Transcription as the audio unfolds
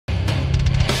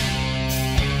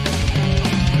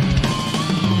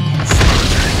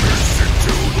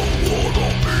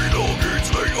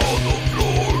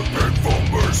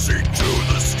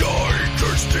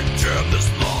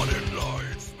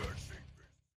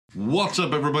What's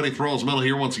up, everybody? Thralls Metal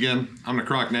here once again. I'm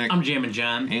Necrotic. I'm Jammin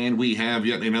John. And we have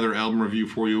yet another album review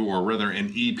for you, or rather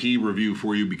an EP review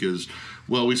for you, because,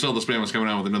 well, we saw this band was coming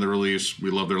out with another release. We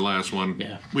love their last one.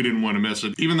 Yeah. We didn't want to miss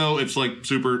it, even though it's like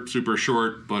super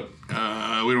short, but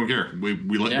we don't care. We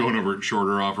like going over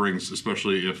shorter offerings,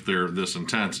 especially if they're this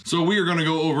intense. So we are going to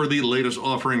go over the latest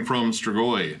offering from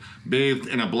Strigoi, Bathed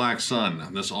in a Black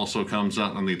Sun. This also comes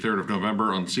out on the 3rd of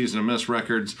November on Season of Mist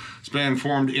Records. This band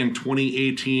formed in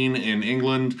 2018 in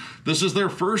England. This is their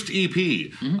first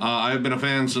EP. I've been a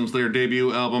fan since their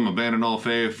debut album, Abandon All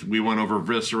Faith. We went over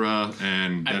Viscera,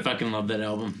 and I fucking love that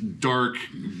album. Dark,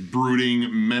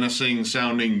 brooding, menacing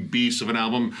sounding beast of an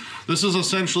album. This is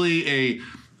essentially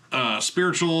a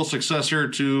spiritual successor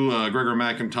to Gregor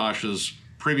McIntosh's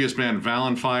previous band,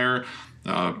 Valenfire.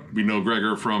 We know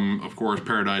Gregor from, of course,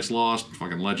 Paradise Lost,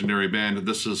 fucking legendary band.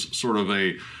 This is sort of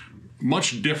a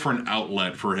much different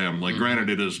outlet for him. Like, granted,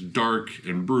 it is dark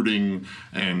and brooding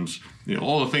and, you know,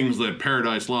 all the things that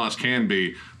Paradise Lost can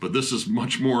be, but this is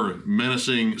much more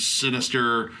menacing,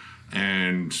 sinister,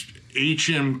 and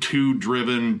HM2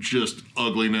 driven, just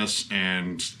ugliness,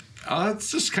 and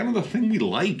it's just kind of the thing we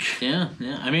like. Yeah.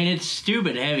 I mean, it's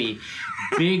stupid heavy.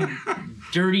 Big,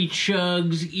 dirty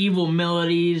chugs, evil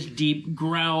melodies, deep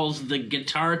growls. The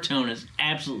guitar tone is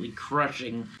absolutely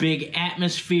crushing. Big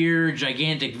atmosphere,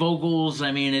 gigantic vocals.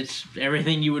 I mean, it's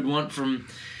everything you would want from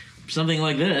something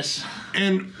like this.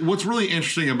 And what's really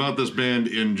interesting about this band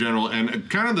in general, and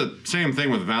kind of the same thing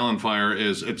with Valenfire,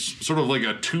 is it's sort of like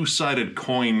a two-sided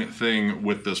coin thing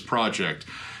with this project.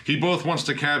 He both wants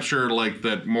to capture like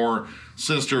that more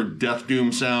sinister death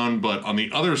doom sound, but on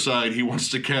the other side, he wants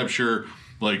to capture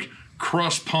like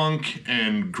crust punk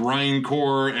and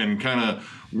grindcore and kind of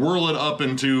whirl it up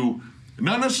into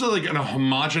not necessarily like a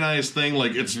homogenized thing,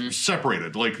 like it's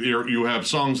separated. Like you have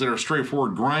songs that are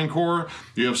straightforward grindcore,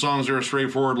 you have songs that are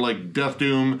straightforward like death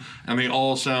doom, and they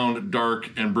all sound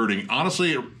dark and brooding.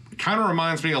 Honestly, it kind of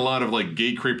reminds me a lot of like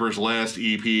Gatecreeper's last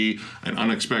EP, An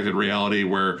Unexpected Reality,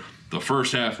 where the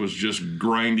first half was just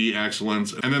grindy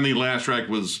excellence, and then the last track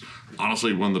was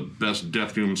honestly one of the best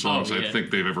death doom songs I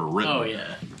think they've ever written. Oh,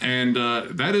 yeah. And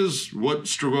that is what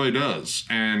Strigoi does,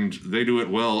 and they do it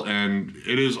well, and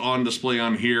it is on display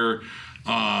on here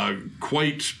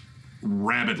quite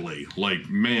rapidly. Like,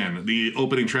 man, the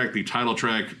opening track, the title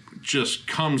track, just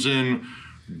comes in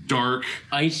dark,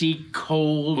 icy,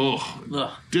 cold,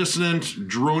 dissonant,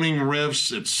 droning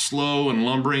riffs. It's slow and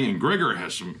lumbering, and Gregor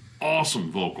has some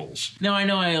awesome vocals. Now, I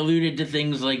know I alluded to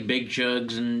things like big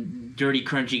chugs and dirty,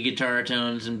 crunchy guitar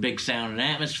tones and big sound and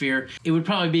atmosphere. It would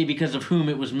probably be because of whom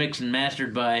it was mixed and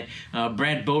mastered by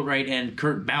Brad Boatwright and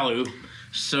Kurt Ballou.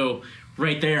 So,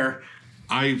 right there,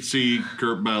 I see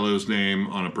Kurt Ballou's name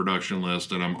on a production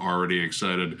list, and I'm already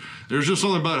excited. There's just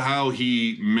something about how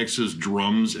he mixes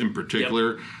drums in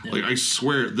particular. Yep. Like, I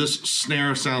swear, this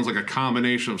snare sounds like a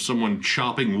combination of someone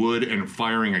chopping wood and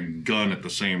firing a gun at the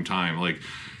same time. Like,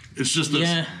 it's just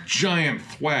this giant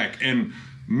thwack. And,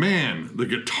 man, the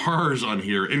guitars on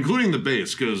here, including the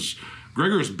bass, because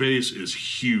Gregor's bass is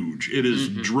huge. It is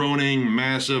droning,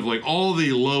 massive. Like, all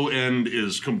the low end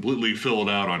is completely filled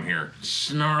out on here.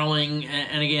 Snarling,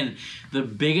 and again, the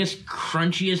biggest,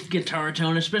 crunchiest guitar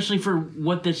tone, especially for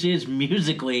what this is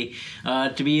musically,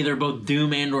 to be either both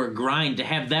doom and or grind, to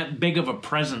have that big of a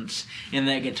presence in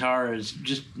that guitar is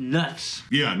just nuts.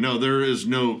 Yeah, no, there is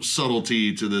no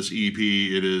subtlety to this EP.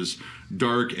 It is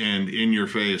dark and in your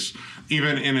face,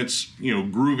 even in its, you know,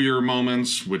 groovier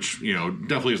moments, which, you know,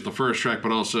 definitely is the first track,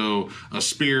 but also A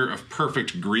Spear of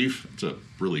Perfect Grief. It's a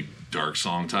really dark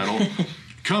song title.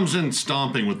 Comes in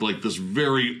stomping with like this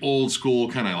very old school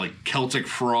kind of like Celtic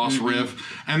frost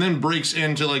riff, and then breaks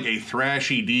into like a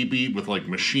thrashy D beat with like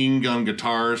machine gun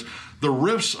guitars. The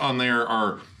riffs on there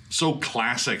are so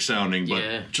classic sounding,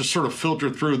 but just sort of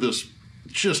filtered through this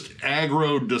just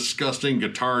aggro, disgusting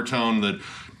guitar tone that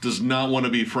does not want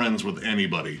to be friends with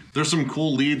anybody. There's some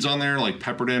cool leads on there, like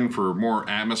peppered in for more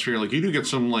atmosphere. Like, you do get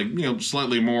some, like, you know,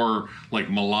 slightly more like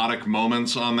melodic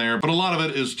moments on there, but a lot of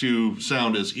it is to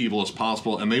sound as evil as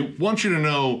possible, and they want you to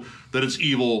know that it's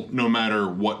evil no matter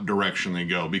what direction they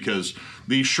go, because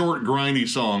the short, grindy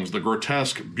songs, the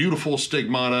grotesque, beautiful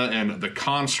stigmata, and the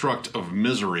construct of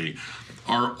misery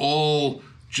are all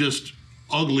just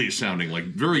ugly sounding, like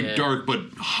very dark but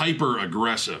hyper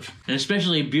aggressive. And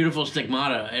especially Beautiful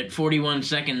Stigmata at 41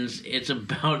 seconds, it's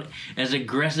about as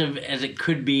aggressive as it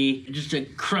could be. Just a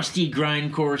crusty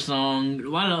grindcore song, a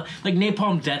lot of like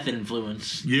Napalm Death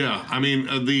influence. Yeah, I mean,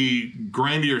 the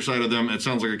grindier side of them, it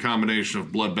sounds like a combination of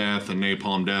Bloodbath and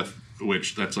Napalm Death.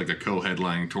 which that's like a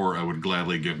co-headlining tour I would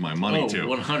gladly give my money to.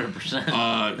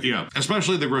 100%. Yeah,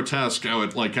 especially the grotesque, how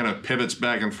it like kind of pivots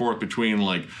back and forth between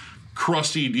like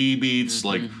crusty D beats,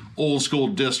 like old school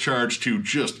Discharge, to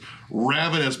just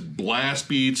ravenous blast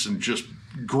beats and just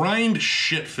grind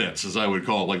shit fits, as I would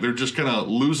call it. Like they're just kind of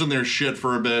losing their shit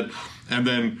for a bit and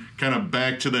then kind of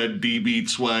back to that D beat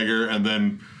swagger, and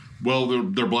then, well,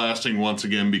 they're blasting once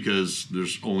again because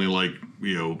there's only like,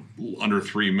 you know, under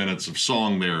 3 minutes of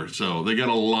song there. So they got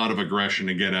a lot of aggression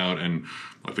to get out, and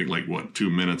I think like, what, 2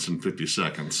 minutes and 50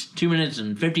 seconds. 2 minutes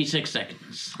and 56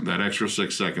 seconds. That extra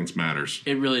 6 seconds matters.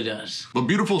 It really does. But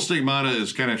Beautiful Stigmata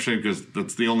is kind of interesting because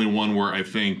that's the only one where I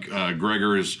think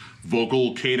Gregor's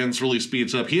vocal cadence really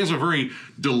speeds up. He has a very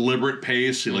deliberate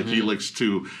pace. Like he likes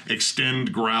to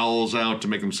extend growls out to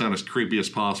make them sound as creepy as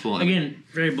possible. Again,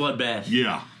 very bloodbath.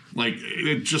 Yeah. Like,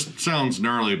 it just sounds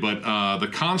gnarly, but the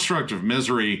Construct of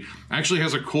Misery actually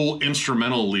has a cool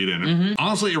instrumental lead in it.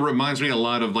 Honestly, it reminds me a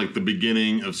lot of, like, the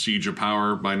beginning of Siege of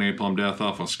Power by Napalm Death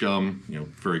off of Scum. You know,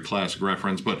 very classic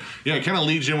reference. But, yeah, it kind of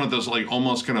leads you in with this, like,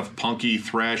 almost kind of punky,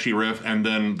 thrashy riff, and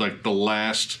then, like, the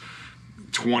last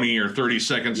 20 or 30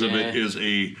 seconds of it is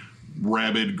a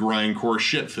rabid grindcore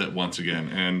shit fit once again,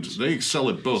 and they excel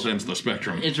at both ends of the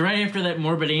spectrum. It's right after that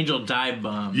Morbid Angel dive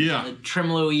bomb. Yeah. The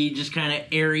tremolo-y, just kind of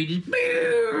airy, just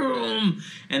boom,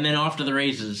 and then off to the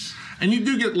races. And you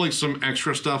do get like some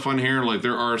extra stuff on here. Like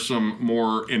there are some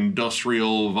more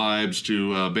industrial vibes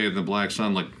to Bathe in the Black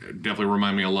Sun. Like definitely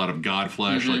remind me a lot of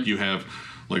Godflesh. Like you have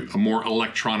like a more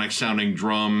electronic sounding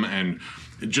drum and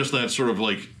just that sort of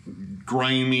like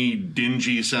grimy,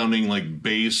 dingy sounding like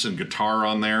bass and guitar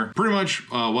on there. Pretty much,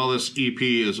 while this EP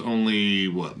is only,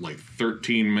 what, like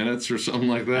 13 minutes or something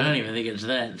like that? I don't even think it's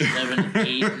that. 7,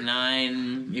 8,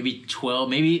 9, maybe 12,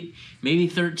 maybe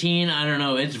 13. I don't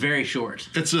know. It's very short.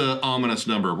 It's an ominous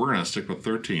number. We're going to stick with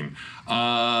 13.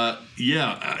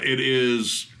 Yeah, it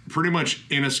is pretty much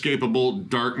inescapable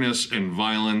darkness and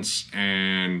violence,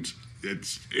 and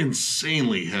it's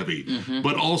insanely heavy,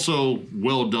 but also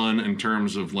well done in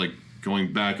terms of like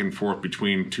going back and forth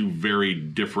between two very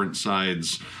different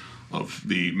sides of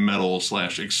the metal /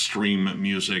 extreme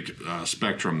music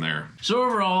spectrum there. So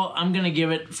overall, I'm going to give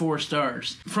it 4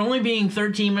 stars. For only being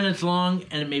 13 minutes long,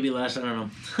 and it may be less, I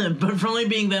don't know, but for only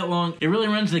being that long, it really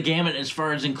runs the gamut as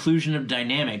far as inclusion of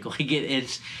dynamic. Like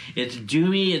it's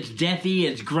doomy, it's deathy,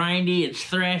 it's grindy, it's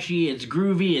thrashy, it's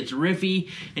groovy, it's riffy,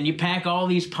 and you pack all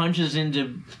these punches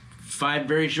into 5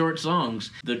 very short songs.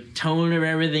 The tone of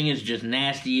everything is just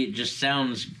nasty. It just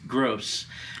sounds gross,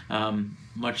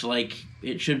 much like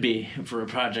it should be for a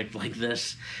project like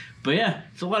this. But yeah,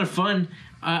 it's a lot of fun.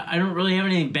 I don't really have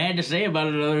anything bad to say about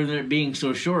it other than it being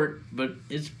so short, but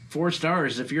it's 4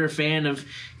 stars. If you're a fan of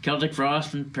Celtic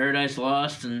Frost and Paradise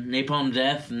Lost and Napalm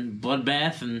Death and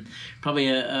Bloodbath and probably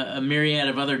a myriad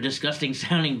of other disgusting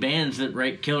sounding bands that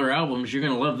write killer albums, you're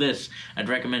going to love this. I'd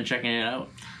recommend checking it out.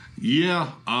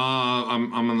 Yeah,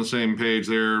 I'm on the same page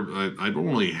there. I don't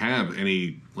really have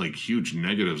any like huge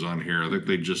negatives on here. I think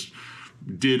they just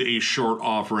did a short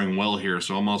offering well here,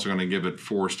 so I'm also going to give it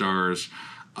 4 stars.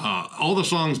 All the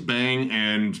songs bang,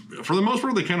 and for the most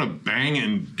part, they kind of bang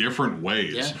in different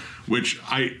ways, which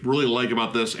I really like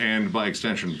about this, and by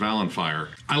extension, Valenfire.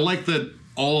 I like that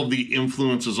all of the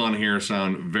influences on here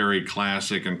sound very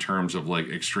classic in terms of like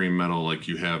extreme metal. Like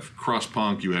you have crust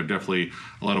punk, you have definitely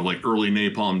a lot of like early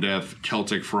Napalm Death,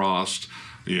 Celtic Frost,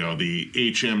 you know, the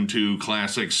HM2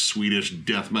 classic Swedish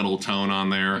death metal tone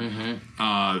on there.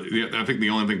 I think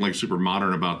the only thing like super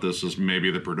modern about this is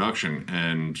maybe the production,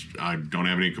 and I don't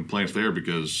have any complaints there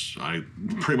because I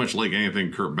pretty much like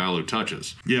anything Kurt Ballou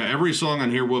touches. Yeah, every song on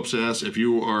here whoops ass. If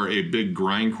you are a big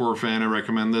grindcore fan, I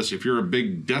recommend this. If you're a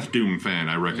big Death Doom fan,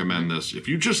 I recommend this. If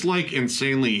you just like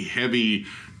insanely heavy,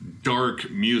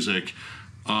 dark music,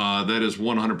 that is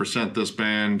 100% this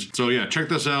band. So yeah, check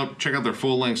this out. Check out their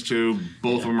full lengths too.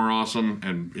 Both of them are awesome.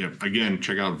 And yeah, again,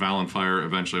 check out Valenfire.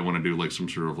 Eventually I want to do like some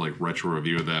sort of like retro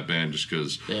review of that band just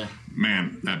because,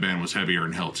 man, that band was heavier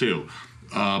than hell too.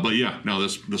 But yeah, no,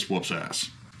 this whoops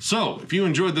ass. So, if you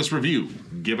enjoyed this review,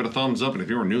 give it a thumbs up, and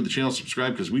if you are new to the channel,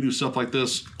 subscribe, because we do stuff like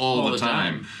this all the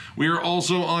time. We are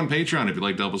also on Patreon. If you'd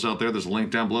like to help us out there, there's a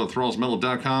link down below,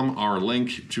 thrallsmetal.com. Our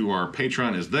link to our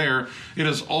Patreon is there. It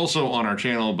is also on our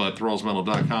channel, but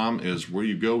thrallsmetal.com is where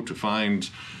you go to find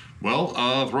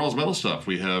Well, Thralls Metal Stuff.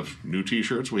 We have new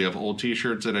t-shirts, we have old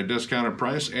t-shirts at a discounted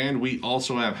price, and we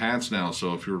also have hats now.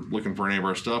 So if you're looking for any of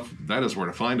our stuff, that is where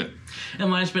to find it.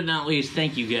 And last but not least,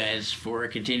 thank you guys for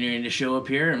continuing to show up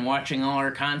here and watching all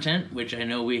our content, which I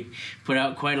know we put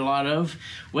out quite a lot of.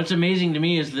 What's amazing to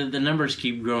me is that the numbers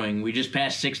keep growing. We just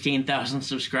passed 16,000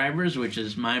 subscribers, which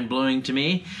is mind-blowing to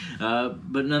me.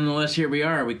 But nonetheless, here we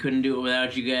are. We couldn't do it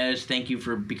without you guys. Thank you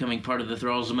for becoming part of the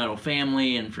Thralls of Metal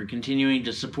family and for continuing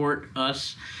to support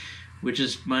us, which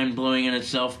is mind-blowing in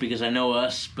itself because I know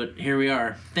us, but here we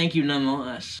are. Thank you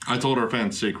nonetheless. I told our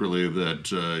fans secretly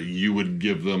that you would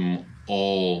give them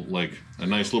all like a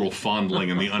nice little fondling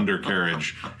in the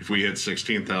undercarriage if we hit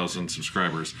 16,000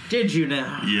 subscribers. Did you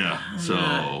now? Yeah,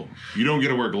 so you don't get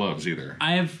to wear gloves either.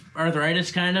 I have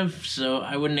arthritis kind of, so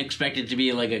I wouldn't expect it to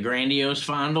be like a grandiose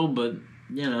fondle, but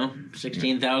you know,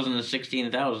 16,000 is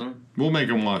 16,000. We'll make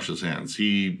him wash his hands.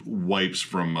 He wipes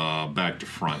from back to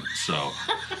front, so,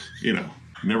 you know,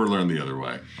 never learn the other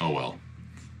way. Oh, well.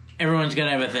 Everyone's got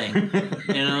to have a thing,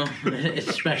 you know?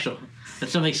 It's special.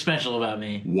 There's something special about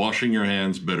me. Washing your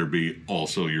hands better be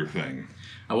also your thing.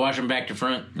 I wash them back to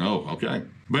front. Oh, okay.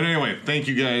 But anyway, thank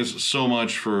you guys so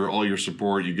much for all your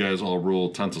support. You guys all rule.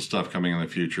 Tons of stuff coming in the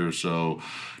future, so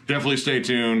definitely stay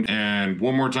tuned. And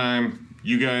one more time,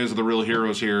 you guys are the real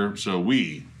heroes here, so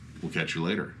we will catch you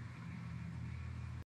later.